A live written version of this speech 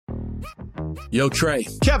Yo, Trey.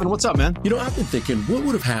 Kevin, what's up, man? You know, I've been thinking, what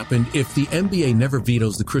would have happened if the NBA never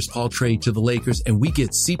vetoes the Chris Paul trade to the Lakers and we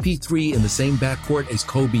get CP3 in the same backcourt as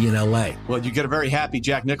Kobe in LA? Well, you get a very happy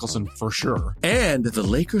Jack Nicholson for sure. And the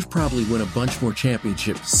Lakers probably win a bunch more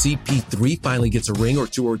championships. CP3 finally gets a ring or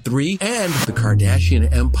two or three, and the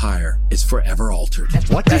Kardashian empire is forever altered.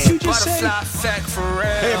 What did you just say?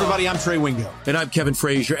 Hey, everybody, I'm Trey Wingo. And I'm Kevin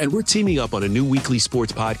Frazier, and we're teaming up on a new weekly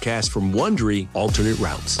sports podcast from Wondery, Alternate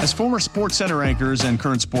Routes. As former Sports Center anchors and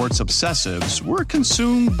current sports obsessives, we're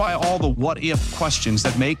consumed by all the what-if questions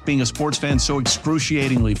that make being a sports fan so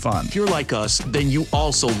excruciatingly fun. If you're like us, then you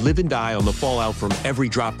also live and die on the fallout from every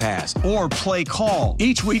drop pass. Or play call.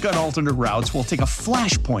 Each week on Alternate Routes, we'll take a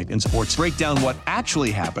flashpoint in sports, break down what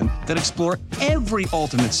actually happened, then explore every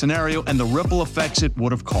alternate scenario and the ripple effects it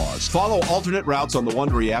would have caused. Follow Alternate Routes on the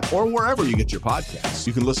Wondery app or wherever you get your podcasts.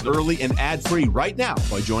 You can listen early and ad-free right now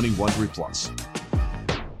by joining Wondery Plus.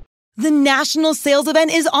 The national sales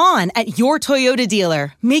event is on at your Toyota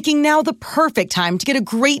dealer, making now the perfect time to get a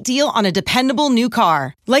great deal on a dependable new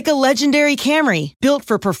car. Like a legendary Camry, built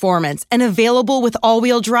for performance and available with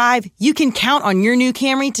all-wheel drive, you can count on your new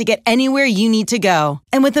Camry to get anywhere you need to go.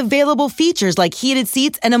 And with available features like heated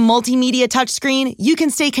seats and a multimedia touchscreen, you can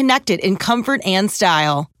stay connected in comfort and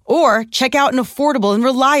style. Or check out an affordable and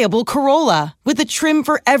reliable Corolla with a trim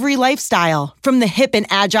for every lifestyle, from the hip and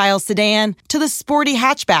agile sedan to the sporty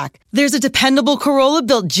hatchback. There's a dependable Corolla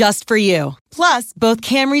built just for you. Plus, both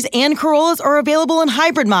Camrys and Corollas are available in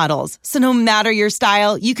hybrid models, so no matter your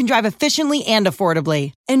style, you can drive efficiently and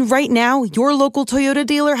affordably. And right now, your local Toyota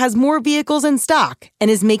dealer has more vehicles in stock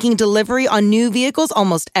and is making delivery on new vehicles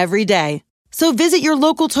almost every day. So visit your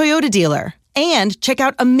local Toyota dealer. And check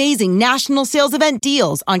out amazing national sales event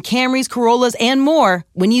deals on Camrys, Corollas, and more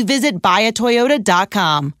when you visit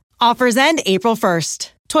buyatoyota.com. Offers end April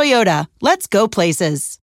 1st. Toyota, let's go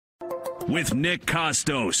places. With Nick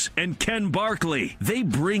Costos and Ken Barkley, they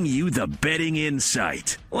bring you the betting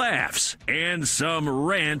insight, laughs, and some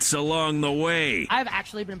rants along the way. I've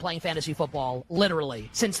actually been playing fantasy football literally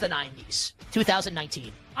since the 90s,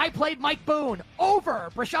 2019. I played Mike Boone over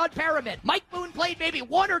Brashad Perriman. Mike Boone played maybe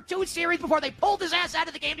one or two series before they pulled his ass out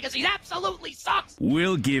of the game because he absolutely sucks.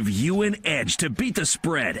 We'll give you an edge to beat the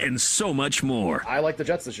spread and so much more. I like the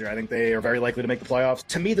Jets this year. I think they are very likely to make the playoffs.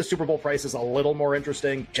 To me, the Super Bowl price is a little more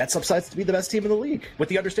interesting. Jets upsides to be the best team in the league, with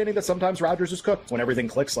the understanding that sometimes Rodgers is cooked. When everything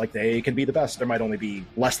clicks like they can be the best, there might only be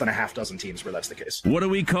less than a half dozen teams where that's the case. What do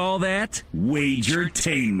we call that?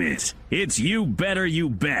 Wagertainment. It's You Better You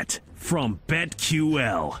Bet from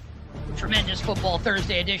BetQL. Tremendous football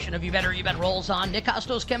Thursday edition of You Better You Bet rolls on. Nick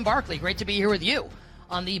Costos, Ken Barkley, great to be here with you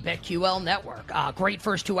on the BetQL network. Great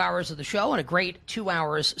first 2 hours of the show and a great 2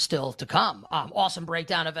 hours still to come. Awesome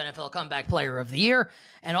breakdown of NFL Comeback Player of the Year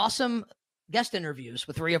and awesome guest interviews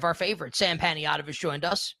with three of our favorites. Sam Panayotovich joined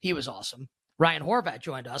us. He was awesome. Ryan Horvat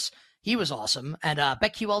joined us. He was awesome. And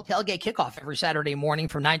BetQL tailgate kickoff every Saturday morning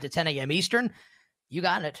from 9 to 10 a.m. Eastern. You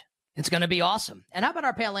got it. It's going to be awesome. And how about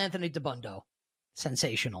our pal Anthony DeBundo?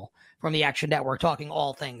 Sensational. From the Action Network, talking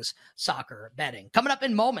all things soccer betting. Coming up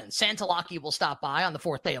in moments, Santa Locky will stop by on the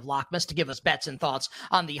fourth day of Lockmas to give us bets and thoughts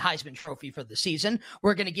on the Heisman Trophy for the season.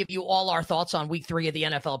 We're going to give you all our thoughts on week 3 of the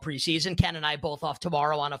NFL preseason. Ken and I both off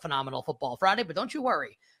tomorrow on a phenomenal Football Friday, but don't you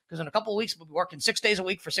worry, because in a couple of weeks, we'll be working 6 days a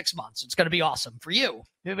week for 6 months. It's going to be awesome for you.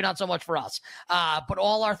 Maybe not so much for us. But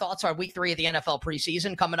all our thoughts on week 3 of the NFL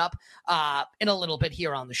preseason coming up in a little bit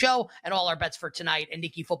here on the show. And all our bets for tonight. And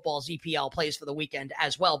Nikki Football's EPL plays for the weekend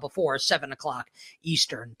as well before 7 o'clock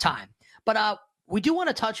Eastern time. But we do want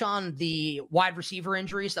to touch on the wide receiver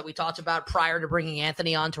injuries that we talked about prior to bringing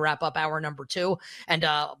Anthony on to wrap up hour number 2, and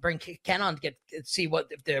bring Ken on to see what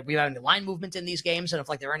if we have any line movement in these games, and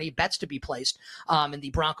if there are any bets to be placed in the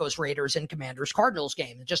Broncos, Raiders, and Commanders, Cardinals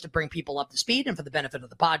game, and just to bring people up to speed and for the benefit of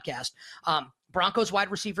the podcast. Broncos wide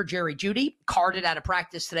receiver Jerry Jeudy carded out of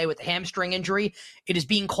practice today with a hamstring injury. It is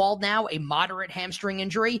being called now a moderate hamstring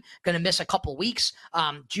injury, going to miss a couple weeks.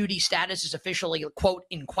 Jeudy's status is officially, quote,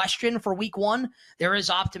 in question for week 1. There is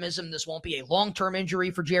optimism this won't be a long-term injury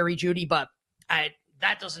for Jerry Jeudy, but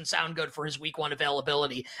that doesn't sound good for his week 1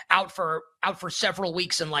 availability. Out for several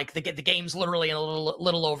weeks, and the game's literally in a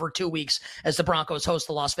little over 2 weeks as the Broncos host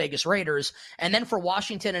the Las Vegas Raiders. And then for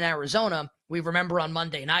Washington and Arizona, we remember on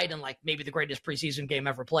Monday night, and maybe the greatest preseason game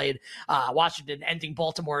ever played, Washington ending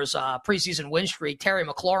Baltimore's preseason win streak. Terry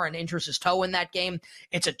McLaurin injures his toe in that game.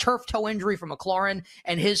 It's a turf toe injury for McLaurin,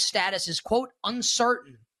 and his status is, quote,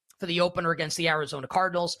 uncertain for the opener against the Arizona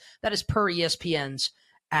Cardinals. That is per ESPN's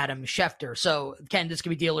Adam Schefter. So, Ken, this could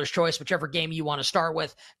be dealer's choice, whichever game you want to start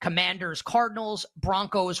with. Commanders, Cardinals,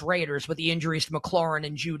 Broncos, Raiders, with the injuries to McLaurin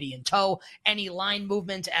and Judy in tow. Any line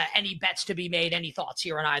movement, any bets to be made, any thoughts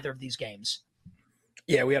here on either of these games?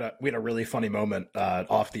 Yeah, we had a really funny moment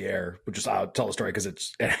off the air, which is I'll tell the story because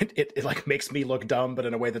it like makes me look dumb, but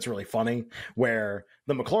in a way that's really funny, where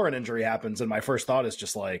the McLaurin injury happens, and my first thought is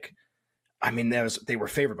just like, I mean, they were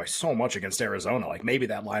favored by so much against Arizona. Like, maybe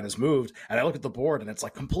that line has moved. And I look at the board and it's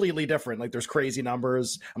like completely different. Like, there's crazy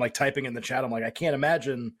numbers. I'm like typing in the chat. I'm like, I can't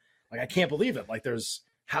imagine. Like, I can't believe it. Like,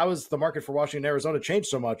 how has the market for Washington and Arizona changed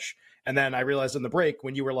so much? And then I realized in the break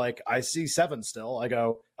when you were like, I see 7 still. I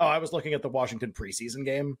go, oh, I was looking at the Washington preseason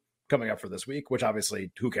game coming up for this week, which obviously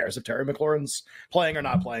who cares if Terry McLaurin's playing or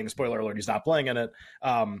not playing? Spoiler alert, he's not playing in it.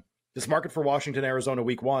 This market for Washington, Arizona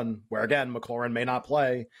week 1, where again, McLaurin may not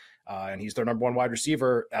play. And he's their number 1 wide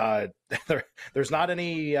receiver. There's not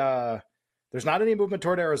any movement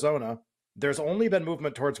toward Arizona. There's only been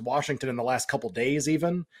movement towards Washington in the last couple days,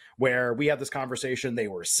 even where we had this conversation. They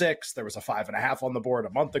were 6. There was a 5.5 on the board a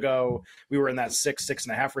month ago. We were in that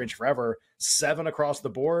 6.5 range forever. 7 across the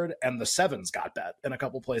board, and the 7s got bet in a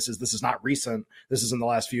couple places. This is not recent. This is in the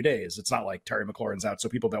last few days. It's not like Terry McLaurin's out, so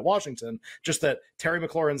people bet Washington. Just that Terry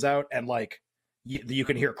McLaurin's out, and like you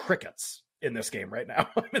can hear crickets in this game right now.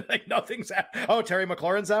 I mean, like nothing's oh, Terry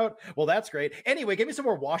McLaurin's out. Well, that's great. Anyway, give me some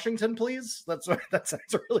more Washington, please. That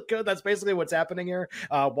sounds really good. That's basically what's happening here.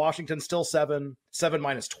 Washington still 7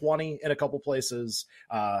 minus 20 in a couple places.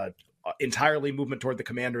 Entirely movement toward the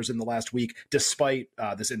Commanders in the last week, despite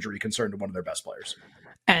this injury concern to one of their best players.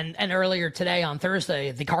 And earlier today on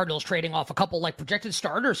Thursday, the Cardinals trading off a couple like projected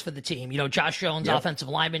starters for the team. You know, Josh Jones, offensive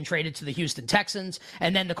lineman, traded to the Houston Texans,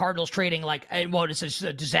 and then the Cardinals trading like what is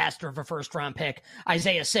a disaster of a first-round pick.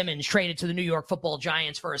 Isaiah Simmons traded to the New York Football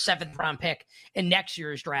Giants for a 7th-round pick in next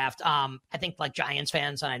year's draft. I think like Giants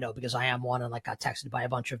fans, and I know because I am one, and like got texted by a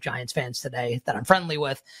bunch of Giants fans today that I'm friendly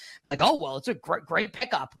with, like, oh well, it's a great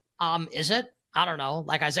pickup. Is it? I don't know.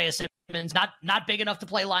 Like Isaiah Simmons, not big enough to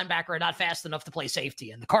play linebacker, not fast enough to play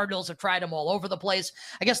safety. And the Cardinals have tried him all over the place.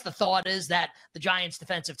 I guess the thought is that the Giants'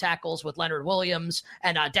 defensive tackles with Leonard Williams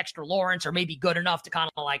and Dexter Lawrence are maybe good enough to kind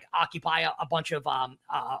of like occupy a bunch of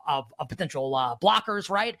potential blockers,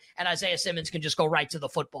 right? And Isaiah Simmons can just go right to the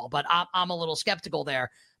football. But I'm a little skeptical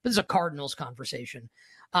there. This is a Cardinals conversation.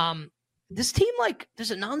 This team, like,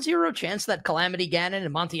 there's a non-zero chance that Calamity Gannon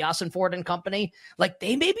and Monty Ossenford and company, like,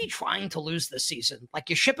 they may be trying to lose this season. Like,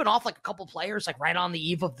 you're shipping off, like, a couple players, like, right on the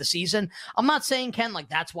eve of the season. I'm not saying, Ken, like,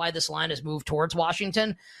 that's why this line has moved towards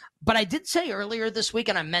Washington. But I did say earlier this week,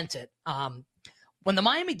 and I meant it, when the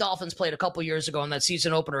Miami Dolphins played a couple years ago in that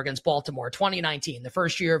season opener against Baltimore, 2019, the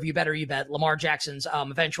first year of You Better You Bet, Lamar Jackson's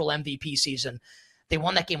eventual MVP season, they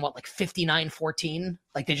won that game, what, like 59-14?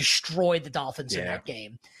 Like, they destroyed the Dolphins in that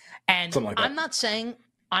game. And like I'm not saying,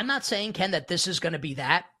 Ken, that this is going to be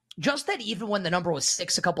that. Just that even when the number was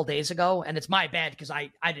 6 a couple days ago, and it's my bad because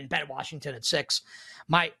I didn't bet Washington at 6,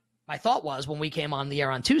 my thought was when we came on the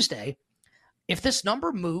air on Tuesday, if this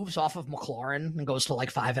number moves off of McLaurin and goes to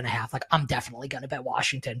like 5.5, like I'm definitely going to bet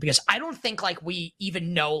Washington because I don't think like we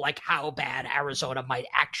even know like how bad Arizona might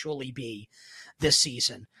actually be this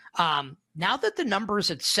season. Now that the number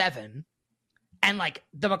is at 7 and like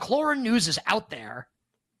the McLaurin news is out there,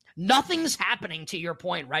 nothing's happening, to your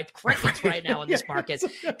point, right? Crickets right now in this market.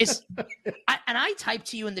 And I typed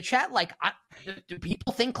to you in the chat, like, do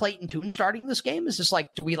people think Clayton Tune's starting this game? Is this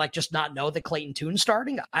like, do we like just not know that Clayton Tune's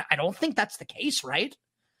starting? I don't think that's the case, right?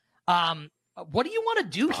 What do you want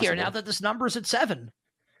to do here now that this number is at 7?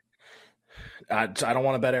 I don't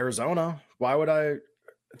want to bet Arizona. Why would I?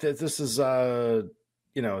 This is, they're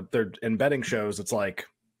in betting shows. It's like,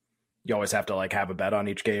 you always have to like have a bet on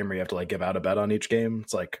each game or you have to like give out a bet on each game.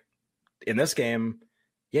 It's like in this game,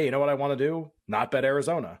 yeah, you know what I want to do? Not bet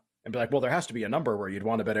Arizona and be like, well, there has to be a number where you'd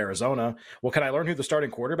want to bet Arizona. Well, can I learn who the starting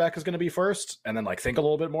quarterback is going to be first? And then like think a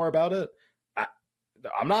little bit more about it.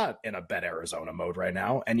 I'm not in a bet Arizona mode right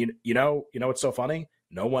now. And you know, what's so funny?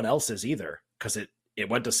 No one else is either because it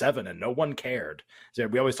went to 7 and no one cared. So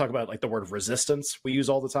we always talk about like the word resistance we use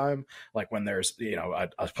all the time. Like when there's,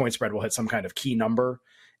 a point spread will hit some kind of key number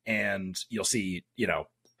and you'll see,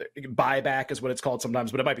 buyback is what it's called sometimes,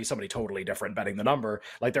 but it might be somebody totally different betting the number.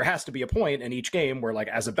 Like there has to be a point in each game where like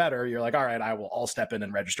as a bettor, you're like, all right, I'll step in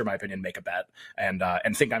and register my opinion, make a bet and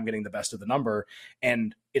think I'm getting the best of the number.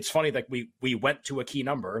 And it's funny that we went to a key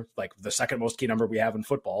number, like the second most key number we have in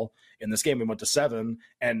football in this game. We went to 7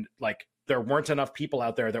 and like there weren't enough people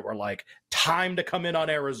out there that were like, time to come in on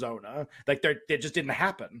Arizona. Like it just didn't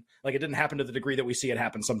happen. Like it didn't happen to the degree that we see it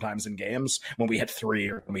happen sometimes in games when we hit 3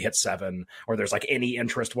 or when we hit 7 or there's like any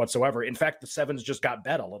interest whatsoever. In fact, the 7s just got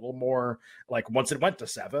bet a little more like once it went to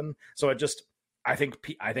 7. So it just, I think,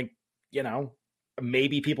 you know,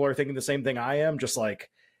 maybe people are thinking the same thing I am. Just like,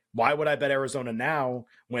 why would I bet Arizona now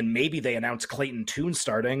when maybe they announce Clayton Tune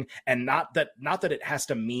starting? And not that it has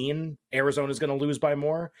to mean Arizona's going to lose by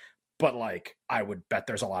more, but like I would bet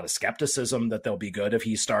there's a lot of skepticism that they'll be good if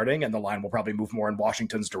he's starting, and the line will probably move more in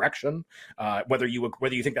Washington's direction. Whether you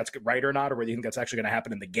think that's right or not, or whether you think that's actually going to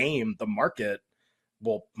happen in the game, the market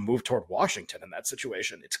will move toward Washington in that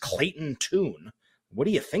situation. It's Clayton Tune. What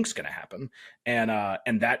do you think's going to happen? And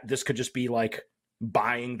that this could just be like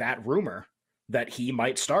buying that rumor that he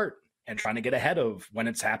might start and trying to get ahead of when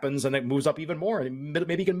it happens, and it moves up even more.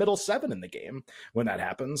 Maybe you can middle 7 in the game when that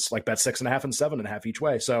happens, like bet 6.5 and 7.5 each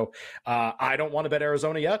way. So I don't want to bet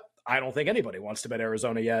Arizona yet. I don't think anybody wants to bet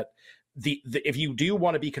Arizona yet. If you do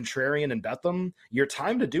want to be contrarian and bet them, your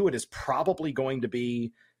time to do it is probably going to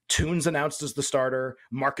be Tune's announced as the starter,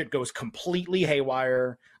 market goes completely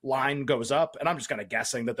haywire, line goes up, and I'm just kind of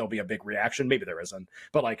guessing that there'll be a big reaction. Maybe there isn't,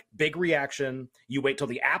 but like big reaction. You wait till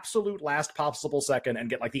the absolute last possible second and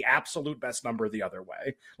get like the absolute best number the other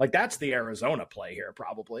way. Like that's the Arizona play here.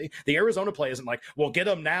 Probably the Arizona play isn't like, well, get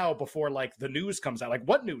them now before like the news comes out. Like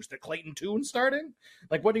what news? That Clayton Tune starting?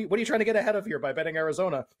 Like what are you trying to get ahead of here by betting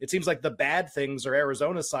Arizona? It seems like the bad things are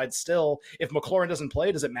Arizona's side still. If McLaurin doesn't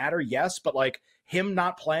play, does it matter? Yes, but like him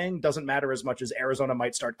not playing doesn't matter as much as Arizona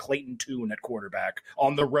might start Clayton Tune at quarterback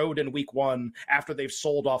on the road in week 1 after they've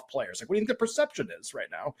sold off players. Like, what do you think the perception is right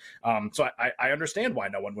now? So I understand why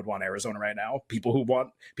no one would want Arizona right now. People who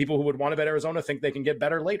would want to bet Arizona think they can get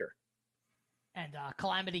better later. And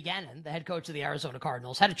Calamity Gannon, the head coach of the Arizona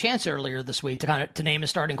Cardinals, had a chance earlier this week to name a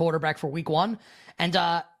starting quarterback for week 1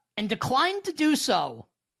 and declined to do so.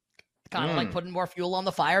 Kind of like putting more fuel on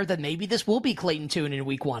the fire that maybe this will be Clayton Tune in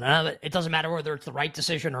week 1. It doesn't matter whether it's the right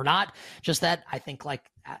decision or not. Just that I think like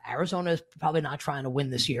Arizona is probably not trying to win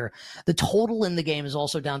this year. The total in the game is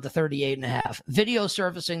also down to 38.5. Video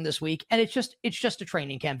surfacing this week, and it's just a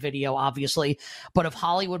training camp video, obviously, but of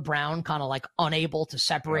Hollywood Brown kind of like unable to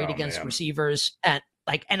separate against receivers and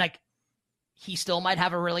he still might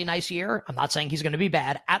have a really nice year. I'm not saying he's going to be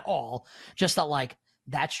bad at all. Just that like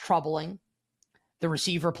that's troubling. The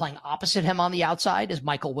receiver playing opposite him on the outside is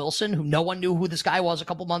Michael Wilson, who no one knew who this guy was a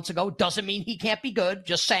couple months ago. Doesn't mean he can't be good.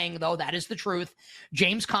 Just saying, though, that is the truth.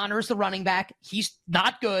 James Conner is the running back. He's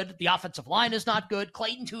not good. The offensive line is not good.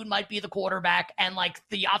 Clayton Tune might be the quarterback. And, like,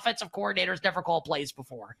 the offensive coordinators never called plays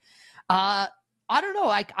before. I don't know.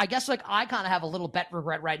 I guess, like, I kind of have a little bet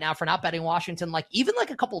regret right now for not betting Washington, like, even,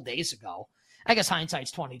 like, a couple days ago. I guess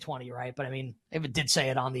hindsight's 20/20, right? But, I mean, if it did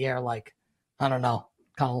say it on the air, like, I don't know,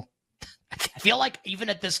 kind of. I feel like even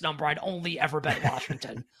at this number, I'd only ever bet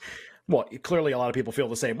Washington. Well, clearly a lot of people feel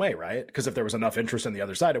the same way, right? Because if there was enough interest in the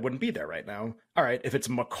other side, it wouldn't be there right now. All right, if it's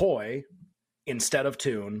McCoy instead of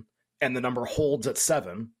Tune and the number holds at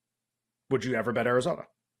 7, would you ever bet Arizona?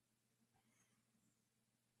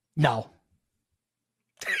 No.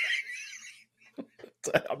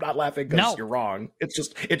 I'm not laughing because you're wrong. It's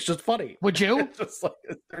just funny. Would you? It's just like,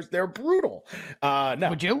 they're brutal. No.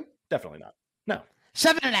 Would you? Definitely not. No.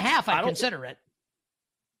 7.5, I'd consider it.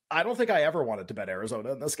 I don't think I ever wanted to bet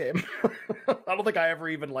Arizona in this game. I don't think I ever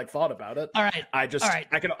even like thought about it. All right. I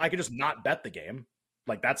can just not bet the game.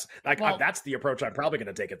 Like that's the approach I'm probably going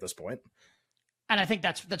to take at this point. And I think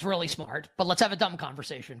that's really smart. But let's have a dumb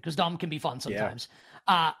conversation because dumb can be fun sometimes.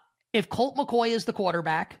 Yeah. If Colt McCoy is the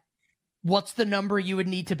quarterback, what's the number you would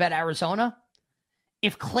need to bet Arizona?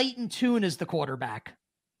 If Clayton Tune is the quarterback,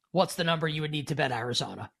 what's the number you would need to bet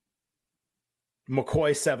Arizona?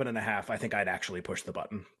 McCoy 7.5. I think I'd actually push the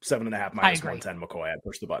button. 7.5 minus 110 McCoy. I'd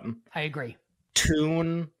push the button. I agree.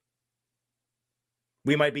 Tune.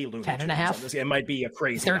 We might be losing 10.5. It might be a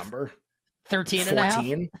crazy number.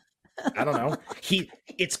 13.5. I don't know.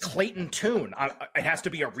 It's Clayton Tune. It has to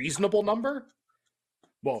be a reasonable number.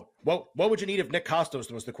 Well, what would you need if Nick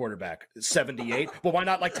Costos was the quarterback? 78? Well, why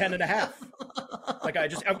not like 10.5? Like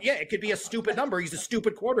it could be a stupid number. He's a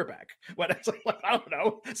stupid quarterback. But it's like, I don't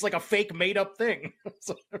know. It's like a fake made up thing.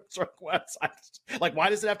 Like,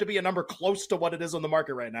 why does it have to be a number close to what it is on the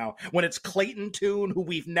market right now when it's Clayton Tune, who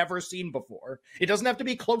we've never seen before? It doesn't have to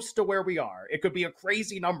be close to where we are. It could be a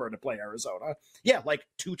crazy number to play Arizona. Yeah, like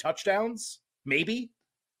 2 touchdowns, maybe.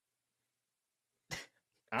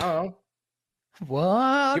 I don't know.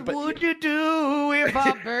 What would you do if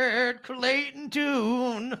I bet Clayton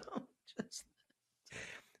Tune?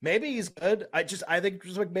 Maybe he's good. I think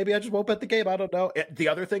just like maybe I just won't bet the game. I don't know. The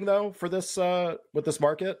other thing though for this with this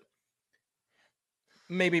market,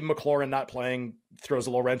 maybe McLaurin not playing throws a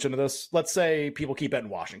little wrench into this. Let's say people keep betting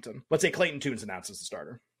Washington. Let's say Clayton Tune's announced as the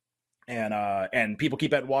starter, and people keep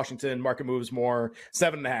betting Washington. Market moves more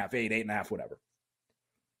 7.5, 8, 8.5, whatever.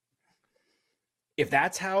 If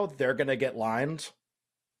that's how they're gonna get lined,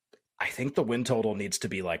 I think the win total needs to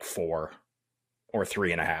be like 4 or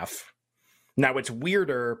 3.5. Now, it's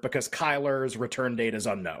weirder because Kyler's return date is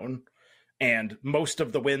unknown, and most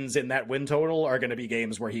of the wins in that win total are going to be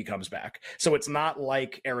games where he comes back. So it's not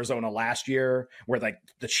like Arizona last year where like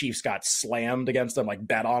the Chiefs got slammed against them, like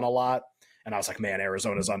bet on a lot. And I was like, man,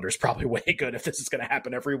 Arizona's under is probably way good if this is going to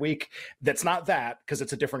happen every week. That's not that, because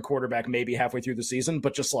it's a different quarterback maybe halfway through the season,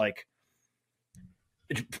 but just like,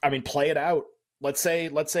 I mean, play it out. Let's say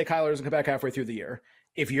Kyler doesn't come back halfway through the year.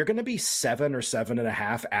 If you're going to be 7 or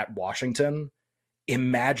 7.5 at Washington,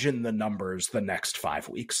 imagine the numbers the next 5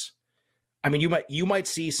 weeks. I mean, you might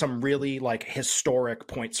see some really like historic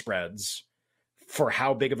point spreads for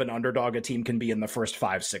how big of an underdog a team can be in the first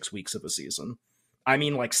 5-6 weeks of the season. I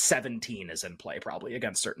mean, like 17 is in play probably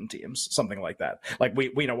against certain teams, something like that. Like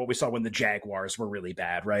we know what we saw when the Jaguars were really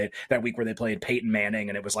bad, right? That week where they played Peyton Manning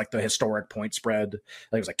and it was like the historic point spread.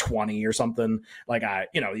 Like it was like 20 or something. Like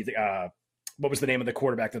what was the name of the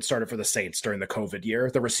quarterback that started for the Saints during the COVID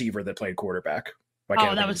year? The receiver that played quarterback.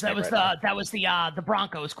 That was the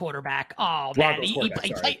Broncos quarterback. Oh man, he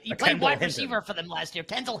played wide receiver for them last year.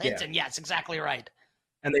 Kendall Hinton, yes, exactly right.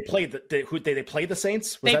 And they played they played the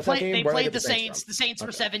Saints. They played the Saints. The Saints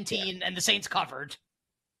were 17, and the Saints covered.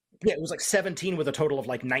 Yeah, it was like 17 with a total of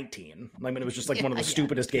like 19. I mean, it was just like one of the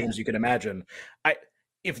stupidest games you could imagine.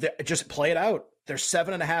 If they just play it out, they're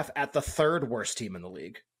 7.5 at the third worst team in the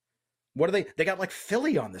league. What are they? They got like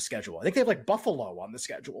Philly on the schedule. I think they have like Buffalo on the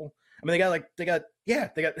schedule. I mean, they got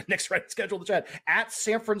next right schedule to chat at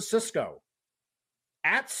San Francisco,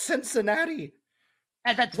 at Cincinnati.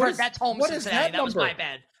 And that's home Cincinnati. That was my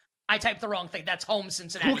bad. I typed the wrong thing. That's home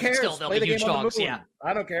Cincinnati. Who cares? Still, they'll be huge dogs. Yeah,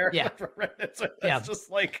 I don't care. Yeah, it's just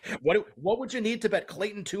like what would you need to bet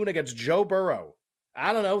Clayton Tune against Joe Burrow?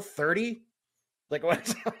 I don't know, 30. Like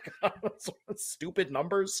what stupid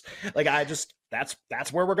numbers? Like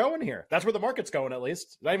that's where we're going here. That's where the market's going, at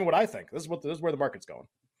least. Not even what I think. This is where the market's going.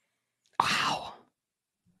 Wow.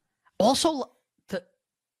 Also, the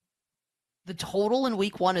total in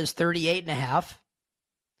week 1 is 38.5.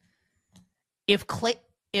 If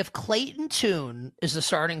Clayton Tune is the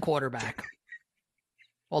starting quarterback,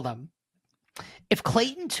 hold on. If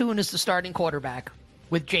Clayton Tune is the starting quarterback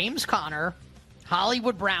with James Conner,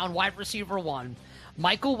 Hollywood Brown, wide receiver 1,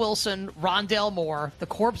 Michael Wilson, Rondale Moore, the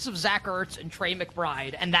corpse of Zach Ertz, and Trey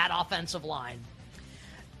McBride, and that offensive line,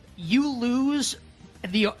 you lose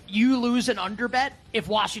an underbet if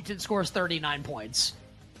Washington scores 39 points.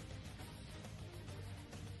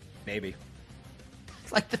 Maybe.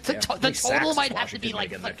 Like the total might have to be like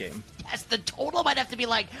that game. Yes, the total might have to be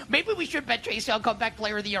like, maybe we should bet Chase Young comeback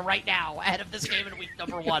player of the year right now ahead of this game in week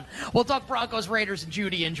number 1. We'll talk Broncos, Raiders, and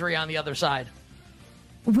Judy injury on the other side.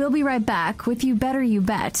 We'll be right back with You Better You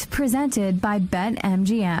Bet, presented by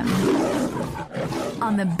BetMGM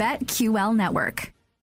on the BetQL network.